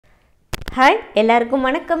Hi, எல்லாருக்கும்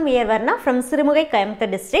வணக்கம். We are Varnaa from Sirumugai,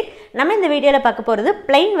 Coimbatore district. நம்ம இந்த வீடியோல பார்க்க போறது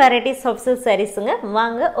plain varieties of silk sareesங்க.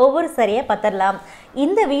 வாங்க ஒவ்வொரு சாரியா பார்த்தறலாம்.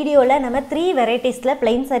 இந்த வீடியோல நம்ம 3 varatiesல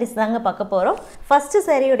plain sarees தாங்க பார்க்க போறோம். First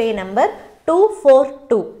saree உடைய நம்பர்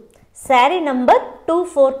 242. Saree number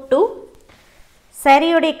 242.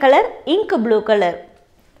 Saree உடைய கலர் ink blue color.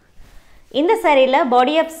 இந்த சாரியில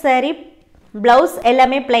body of saree blouse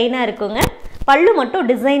எல்லாமே plain-ஆ இருக்குங்க. பல்லு மட்டும்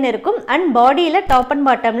டிசைன் இருக்கும் and பாடியில டாப் அண்ட்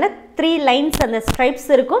பாட்டம்ல 3 லைன்ஸ் அந்த ஸ்ட்ரைப்ஸ்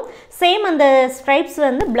இருக்கும். சேம் அந்த ஸ்ட்ரைப்ஸ்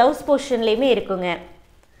வந்து ப்ளவுஸ் போர்ஷன்லயுமே இருக்குங்க.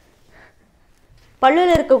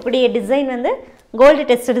 பல்லுல இருக்கக்கூடிய டிசைன் வந்து கோல்ட்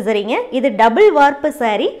டெஸ்டட் சரிங்க. இது double warp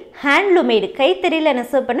saree, handloom made, கைத்தறியில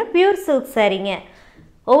நெசவு பண்ண பியூர் silk சாரிங்க.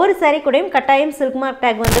 ஒவ்வொரு saree கூடயும் கட்டாயம் silk mark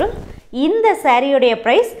tag வந்துரும். இந்த saree உடைய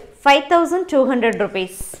பிரைஸ் 5200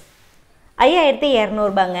 rupees. 5200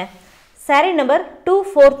 ரூபாங்க. saree number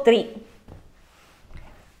 243.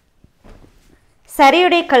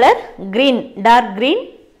 சாரியோடைய colour green, dark green.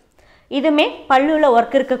 இதுமே பல்லுல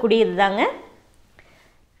வர்க் இருக்கக்கூடியது தாங்க.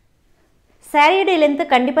 சாரியோடைய லெந்த்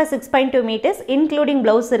கண்டிப்பா 6.2 meters இன்க்ளூடிங்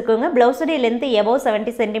ப்ளவுஸ் இருக்குங்க. ப்ளவுஸோடைய length above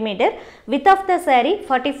 70 cm, width of the saree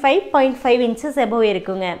 45.5 inches above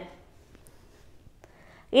இருக்குங்க.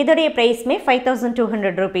 இதோடைய பிரைஸ்மே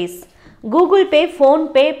 5200 rupees. Google Pay, Phone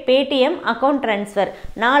Pay, Paytm, account transfer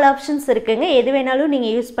 4 options இருக்குங்க. எது வேணாலும்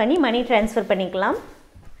நீங்க யூஸ் பண்ணி மணி ட்ரான்ஸ்ஃபர் பண்ணிக்கலாம்.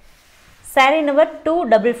 Saree number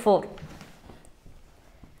 244.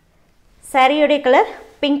 Saree உடைய colour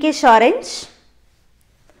pinkish orange,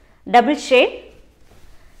 double shade.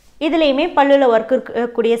 இதுலயுமே பல்லுல வர்க்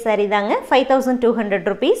இருக்கக்கூடிய saree தாங்க. 5200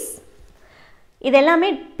 rupees. இது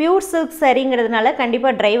எல்லாமே பியூர் silk சாரிங்கிறதுனால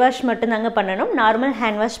கண்டிப்பா dry wash மட்டும் தாங்க பண்ணனும். நார்மல்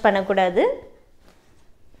hand wash பண்ணக்கூடாது.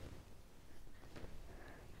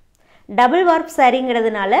 டபுள் வார்ப்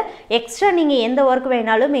சாரிங்கிறதுனால எக்ஸ்ட்ரா நீங்க எந்த வர்க்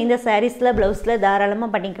வேணாலும் இந்த சாரீஸ்ல ப்ளவுஸ்ல தாராளமா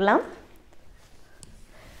பண்ணிக்கலாம்.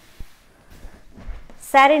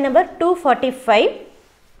 Saree number 245.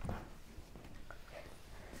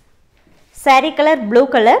 Saree color blue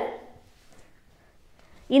color.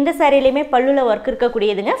 இந்த சாரியிலயுமே பல்லுல work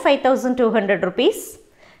இருக்கக்கூடியதுங்க. 5200 rupees.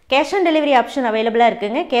 Cash on delivery option available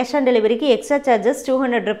இருக்குங்க. Cash on deliveryக்கு extra charges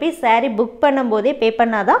 200 rupees. saree book பண்ணும்போதே பே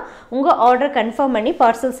பண்ணாதான் உங்க ஆர்டர் கன்ஃபார்ம் பண்ணி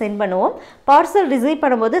பார்சல் சென்ட் பண்ணுவோம். பார்சல் ரிசீவ்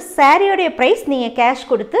பண்ணும்போது சாரியோட பிரைஸ் நீங்க கேஷ்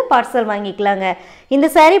கொடுத்து பார்சல் வாங்கிக்கலாங்க. இந்த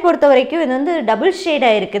saree பொறுத்த வரைக்கும் இது வந்து டபுள்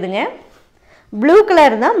ஷேடா இருக்குதுங்க. ப்ளூ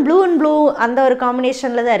கலர் தான், ப்ளூ அண்ட் ப்ளூ அந்த ஒரு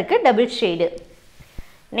காம்பினேஷன்ல தான் இருக்கு, double shade.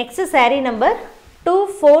 Next saree number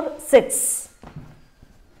 246.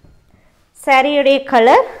 சாரியோட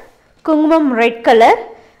கலர் குங்குமம் ரெட் கலர்,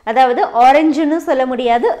 அதாவது ஆரஞ்சுன்னு சொல்ல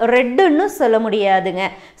முடியாது, ரெட்டுன்னு சொல்ல முடியாதுங்க.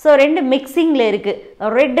 ஸோ ரெண்டு மிக்சிங்ல இருக்கு,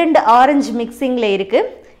 ரெட் அண்ட் ஆரஞ்சு மிக்சிங்ல இருக்கு.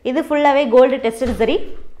 இது ஃபுல்லாவே கோல்டு டெஸ்டட் சரி.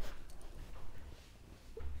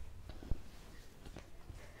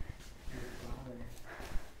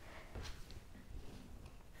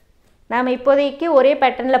 நாம இப்போதைக்கு ஒரே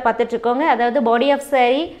பேட்டர்ன்ல பார்த்துட்டு இருக்கோங்க. அதாவது பாடி ஆஃப்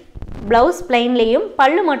saree ப்ளவுஸ் பிளைன்லயும்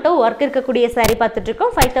பல்லு மட்டும் வர்க் இருக்கக்கூடிய saree பார்த்துட்டு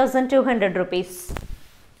இருக்கோம். 5200 rupees.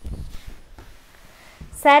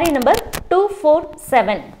 saree number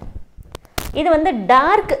 247. இது வந்து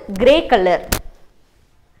டார்க் கிரே கலர்.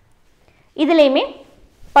 இதுலயுமே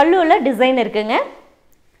பல்லுல டிசைன் இருக்குங்க.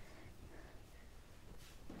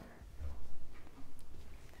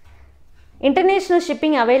 இன்டர்நேஷனல்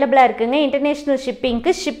ஷிப்பிங் அவைலபிளா இருக்குங்க. இன்டர்நேஷனல்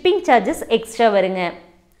ஷிப்பிங்க்கு ஷிப்பிங் சார்ஜஸ் எக்ஸ்ட்ரா வருங்க.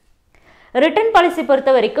 ரிட்டர்ன் பாலிசி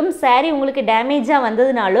பொறுத்த வரைக்கும் saree உங்களுக்கு டேமேஜா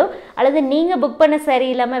வந்ததுனாலோ அல்லது நீங்க புக் பண்ண saree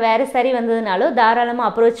இல்லாம வேற saree வந்ததுனாலோ தாராளமா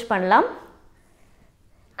அப்ரோச் பண்ணலாம்.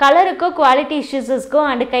 கலருக்கோ குவாலிட்டி இஷ்யூஸஸ்க்கோ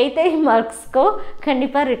அண்ட் கைத்தறி மார்க்ஸ்க்கோ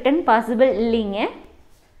கண்டிப்பா ரிட்டர்ன் பாசிபிள் இல்லைங்க.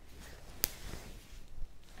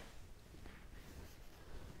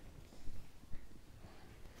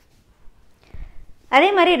 அதே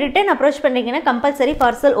மாதிரி ரிட்டர்ன் அப்ரோச் பண்ணுறீங்கன்னா கம்பல்சரி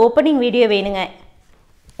பார்சல் ஓப்பனிங் வீடியோ வேணுங்க.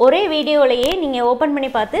 ஒரே வீடியோலையே நீங்கள் ஓப்பன் பண்ணி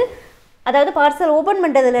பார்த்து, அதாவது பார்சல் ஓப்பன்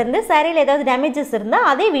பண்ணுறதுலேருந்து சாரியில் ஏதாவது டேமேஜஸ் இருந்தால்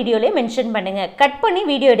அதே வீடியோலேயே மென்ஷன் பண்ணுங்கள். கட் பண்ணி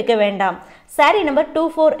வீடியோ எடுக்க வேண்டாம். saree number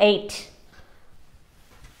 248.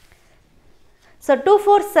 ஸோ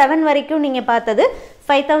 247 வரைக்கும் நீங்கள் பார்த்தது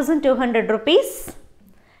 5200 rupees.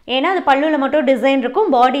 ஏன்னா அது பல்லுவில் மட்டும் டிசைன் இருக்கும்,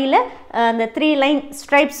 பாடியில் அந்த 3 லைன்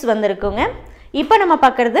ஸ்ட்ரைப்ஸ் வந்துருக்குங்க. இப்போ நம்ம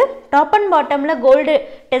பார்க்குறது டாப் அண்ட் பாட்டமில் கோல்டு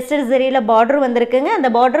டெஸ்டட் சரியில் பார்டர் வந்திருக்குங்க. அந்த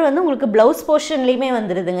பார்டர் வந்து உங்களுக்கு ப்ளவுஸ் போர்ஷன்லேயுமே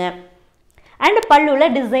வந்துடுதுங்க. அண்ட்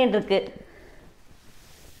பல்லுவில் டிசைன் இருக்கு.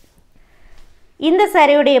 இந்த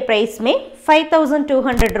சாரியுடைய ப்ரைஸ்மே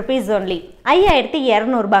 5200 rupees only.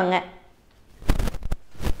 5200 ரூபாங்க.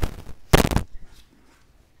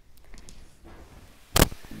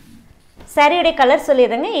 சாரியுடைய கலர்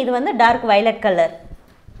சொல்லிடுறேங்க. இது வந்து dark violet colour.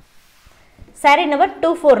 saree number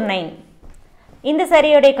 249. இந்த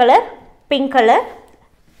சாரியோட கலர் பிங்க் கலர்.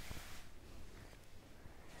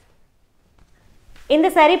 இந்த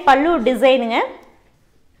saree பல்லு டிசைனுங்க.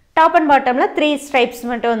 டாப் அண்ட் பாட்டம்ல 3 ஸ்ட்ரைப்ஸ்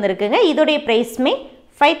மட்டும் வந்திருக்குங்க. இதோடைய பிரைஸ்மே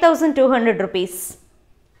 5200 rupees.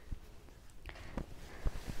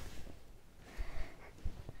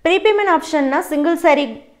 ப்ரீபேமெண்ட் ஆப்ஷன்னா சிங்கிள் saree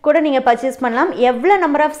கூட நீங்கள் பர்ச்சேஸ் பண்ணலாம். எவ்வளோ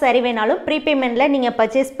நம்பர் ஆஃப் saree வேணாலும் ப்ரீபேமெண்ட்டில் நீங்கள்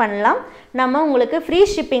பர்ச்சேஸ் பண்ணலாம். நம்ம உங்களுக்கு ஃப்ரீ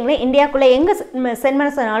ஷிப்பிங்கில் இந்தியாவுக்குள்ளே எங்கே சென்ட்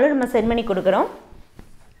பண்ண சொன்னாலும் நம்ம சென்ட் பண்ணி கொடுக்குறோம்.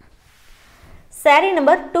 saree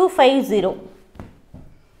number 250.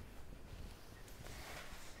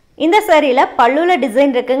 இந்த சாரியில் பல்லுவில்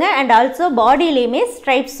டிசைன் இருக்குங்க அண்ட் ஆல்சோ பாடியிலையுமே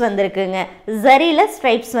ஸ்ட்ரைப்ஸ் வந்திருக்குங்க. ஜரியில்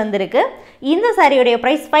ஸ்ட்ரைப்ஸ் வந்திருக்கு. இந்த சாரியோடைய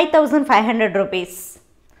ப்ரைஸ் 5500 rupees.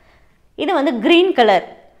 இது வந்து green colour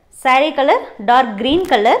saree colour, dark green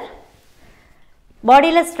colour.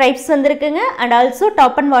 பாடியில் ஸ்ட்ரைப்ஸ் வந்திருக்குங்க அண்ட் ஆல்சோ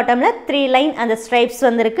டாப் அண்ட் பாட்டமில் 3 லைன் அந்த ஸ்ட்ரைப்ஸ்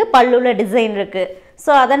வந்திருக்கு. பல்லுவில் டிசைன் இருக்குது.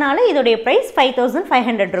 ஸோ அதனால் இதோடைய ப்ரைஸ்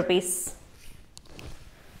 5500 rupees.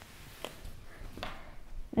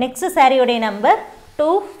 Next சாரியோடைய number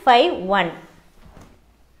 251.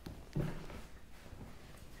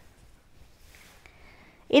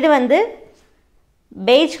 இது வந்து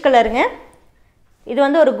பெய்ஜ் கலருங்க. இது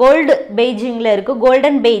வந்து ஒரு கோல்டு பெய்ஜிங்கில் இருக்கும்.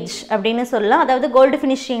 கோல்டன் பெய்ஜ் அப்படின்னு சொல்லலாம். அதாவது கோல்டு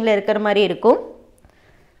ஃபினிஷிங்கில் இருக்கிற மாதிரி இருக்கும்.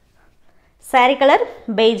 saree colour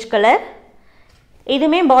beige colour.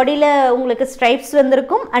 இதுவுமே பாடியில் உங்களுக்கு ஸ்ட்ரைப்ஸ்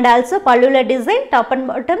வந்திருக்கும் and also பல்லுவில் design, top and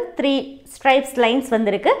bottom 3 stripes lines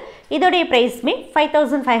வந்திருக்கு. இதோடைய ப்ரைஸ்மே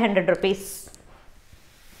 5500 rupees.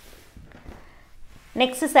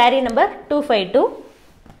 Next saree number 252.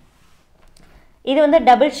 இது வந்து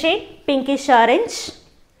டபுள் ஷேட் பிங்கிஷ் ஆரஞ்ச்.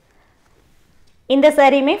 இந்த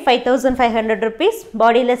சாரியுமே 5500 rupees.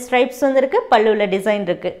 பாடியில் ஸ்ட்ரைப்ஸ் வந்திருக்கு, பல்லுவில் டிசைன்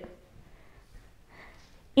இருக்குது.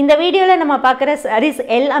 இந்த வீடியோவில் நம்ம பார்க்குற சாரீஸ்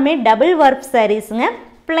எல்லாமே டபுள் ஒர்க் சாரீஸுங்க.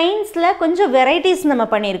 பிளைன்ஸில் கொஞ்சம் வெரைட்டிஸ் நம்ம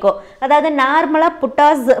பண்ணியிருக்கோம். அதாவது நார்மலாக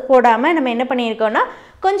புட்டாஸ் போடாமல் நம்ம என்ன பண்ணியிருக்கோம்னா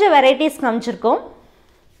கொஞ்சம் வெரைட்டிஸ் காமிச்சிருக்கோம்.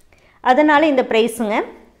 அதனால் இந்த ப்ரைஸுங்க.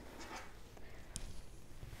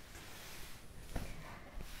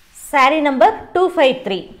 saree number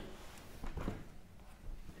 253.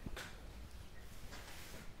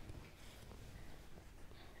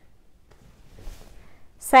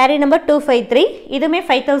 saree number 253. இதுவுமே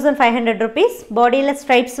 5500 rupees. பாடியில்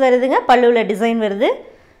ஸ்ட்ரைப்ஸ் வருதுங்க, பல்லுவில் டிசைன் வருது.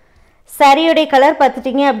 சாரியோடைய கலர்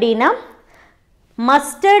பார்த்துட்டிங்க அப்படின்னா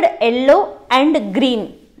mustard yellow and green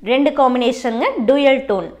 2 காம்பினேஷனுங்க. Dual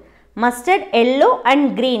tone mustard yellow and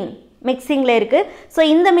green மிக்சிங்கில் இருக்குது. ஸோ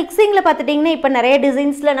இந்த மிக்சிங்கில் பார்த்துட்டிங்கன்னா இப்போ நிறைய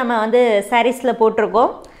டிசைன்ஸில் நம்ம வந்து சாரீஸில்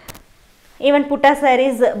போட்டிருக்கோம். ஈவன் புட்டா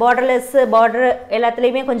சாரீஸ், பார்டர்லெஸ், பார்டர்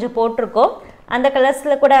எல்லாத்துலேயுமே கொஞ்சம் போட்டிருக்கோம். அந்த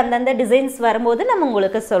கலர்ஸில் கூட அந்தந்த டிசைன்ஸ் வரும்போது நம்ம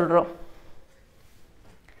உங்களுக்கு சொல்கிறோம்.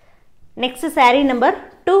 Next saree number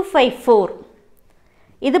 254.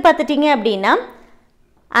 இது பார்த்துட்டிங்க அப்படின்னா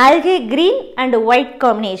algae green and white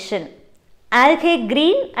combination. Algae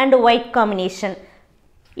green and white combination.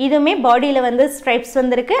 இதுவுமே பாடியில் வந்து ஸ்ட்ரைப்ஸ்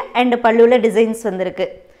வந்திருக்கு அண்ட் பல்லுவில் டிசைன்ஸ் வந்திருக்கு.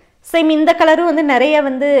 சேம் இந்த கலரும் வந்து நிறைய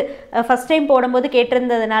வந்து ஃபஸ்ட் டைம் போடும்போது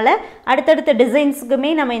கேட்டிருந்ததுனால அடுத்தடுத்த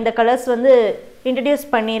டிசைன்ஸுக்குமே நம்ம இந்த கலர்ஸ் வந்து இன்ட்ரடியூஸ்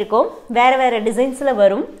பண்ணியிருக்கோம். வேறு வேறு டிசைன்ஸில்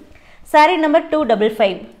வரும். saree number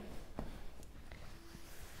 255.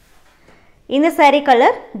 இந்த saree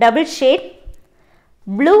colour double shade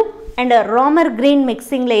blue and Ramar green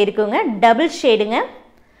மிக்சிங்கில் இருக்குங்க. டபுள் ஷேடுங்க,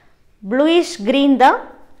 ப்ளூயிஷ் க்ரீன் தான்.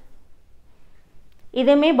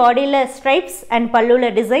 இதுவுமே பாடியில் ஸ்ட்ரைப்ஸ் அண்ட்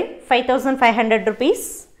பல்லுவில் டிசைன். 5500 rupees.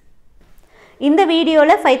 இந்த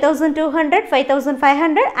வீடியோவில் 5200,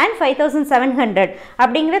 5500 அண்ட் 5700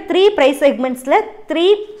 அப்படிங்கிற 3 ப்ரைஸ் செக்மெண்ட்ஸில் 3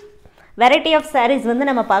 வெரைட்டி ஆஃப் சாரீஸ் வந்து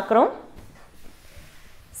நம்ம பார்க்குறோம்.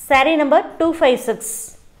 saree number 256.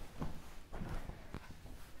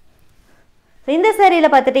 இந்த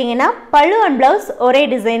சாரியில் பார்த்துட்டிங்கன்னா பல்லு அண்ட் ப்ளவுஸ் ஒரே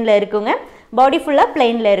டிசைனில் இருக்குங்க. பாடி ஃபுல்லாக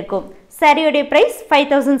பிளெயினில் இருக்கும். சாரியோடைய ப்ரைஸ்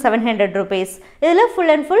 5700 rupees. இதில்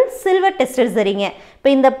full and full silver tested சரிங்க. இப்போ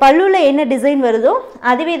இந்த பல்லுவில் என்ன டிசைன் வருதோ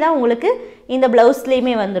அதுவே தான் உங்களுக்கு இந்த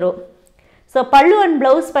ப்ளவுஸ்லேயுமே வந்துடும். ஸோ பல்லு அண்ட்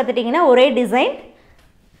ப்ளவுஸ் பார்த்துட்டிங்கன்னா ஒரே டிசைன்.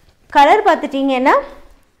 கலர் பார்த்துட்டிங்கன்னா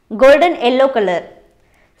golden yellow colour.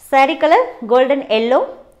 saree colour golden yellow.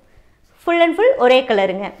 Full and full ஒரே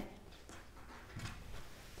கலருங்க.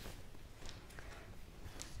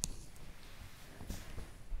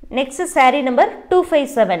 Next saree number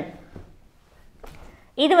 257.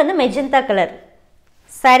 இது வந்து magenta colour.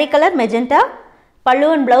 saree colour magenta.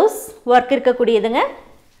 பல்லு அண்ட் ப்ளவுஸ் ஒர்க் இருக்கக்கூடியதுங்க.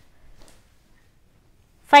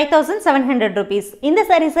 5700 rupees. இந்த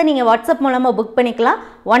சாரீஸை நீங்கள் வாட்ஸ்அப் மூலமாக புக் பண்ணிக்கலாம்.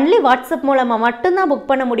 ஒன்லி வாட்ஸ்அப் மூலமாக மட்டும்தான் புக்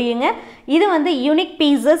பண்ண முடியுங்க. இது வந்து யூனிக்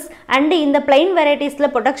பீசஸ் அண்டு இந்த பிளைன்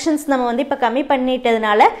வெரைட்டிஸில் ப்ரொடக்ஷன்ஸ் நம்ம வந்து இப்போ கம்மி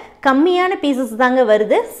பண்ணிட்டதுனால கம்மியான பீசஸ் தாங்க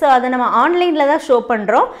வருது. ஸோ அதை நம்ம ஆன்லைனில் தான் ஷோ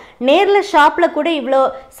பண்ணுறோம். நேரில் ஷாப்பில் கூட இவ்வளோ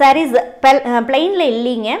சாரீஸ் பிளைனில்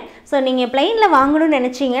இல்லைங்க. ஸோ நீங்கள் பிளைனில் வாங்கணும்னு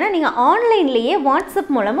நினச்சிங்கன்னா நீங்கள் ஆன்லைன்லேயே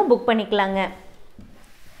வாட்ஸ்அப் மூலமாக புக் பண்ணிக்கலாங்க.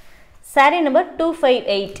 saree number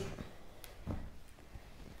 258.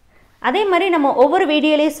 அதே மாதிரி நம்ம ஒவ்வொரு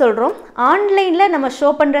வீடியோலயும் சொல்றோம் ஆன்லைன்ல நம்ம ஷோ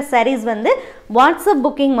பண்ற sarees வந்து வாட்ஸ்அப்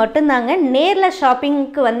புக்கிங் மட்டும் தாங்க நேர்ல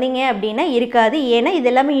ஷாப்பிங்க்கு வந்தீங்க அப்படினா இருக்காது ஏனா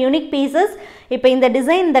இதெல்லாம் யூனிக் பீசஸ் இப்போ இந்த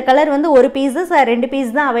டிசைன் இந்த கலர் வந்து ஒரு பீசஸ் ரெண்டு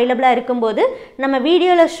பீஸ் தான் அவேலபிளா இருக்கும்போது நம்ம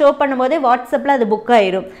வீடியோல ஷோ பண்ணும்போதே வாட்ஸ்அப்ல அது புக்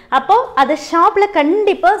ஆயிடும் அப்போ அத ஷாப்ல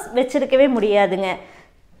கண்டிப்பா வெச்சிருக்கவே முடியாதுங்க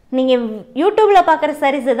நீங்க யூடியூப்ல பார்க்குற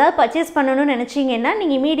sarees ஏதாவது பர்ச்சேஸ் பண்ணனும்னு நினைச்சீங்கன்னா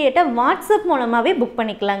நீங்க இமிடியேட்டா வாட்ஸ்அப் மூலமாவே புக்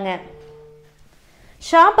பண்ணிக்கலாங்க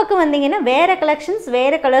ஷாப்புக்கு வந்தீங்கன்னா வேற கலெக்ஷன்ஸ்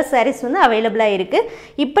வேற கலர் sarees வந்து அவேலபிளா இருக்கு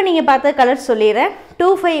இப்போ நீங்க பார்த்த கலர் சொல்லிறேன்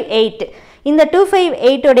 258 இந்த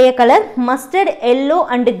 258 உடைய colour mustard yellow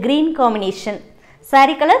and green combination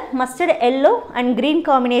saree colour mustard yellow and green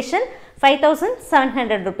combination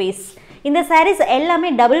 5700 rupees இந்த sarees எல்லாமே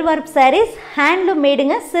double warp sarees handloom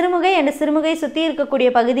மேடுங்க Sirumugai and Sirumugai சுத்தி இருக்கக்கூடிய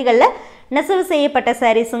பகுதிகளில் நெசவு செய்யப்பட்ட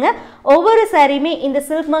sareesங்க ஒவ்வொரு சாரியுமே இந்த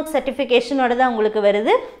சில்க் மார்க் சர்டிஃபிகேஷனோட தான் உங்களுக்கு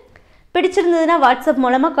வருது பிடிச்சிருந்ததுனா வாட்ஸ்அப்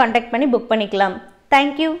மூலமா कांटेक्ट பண்ணி புக் பண்ணிக்கலாம்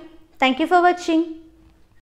Thank you for watching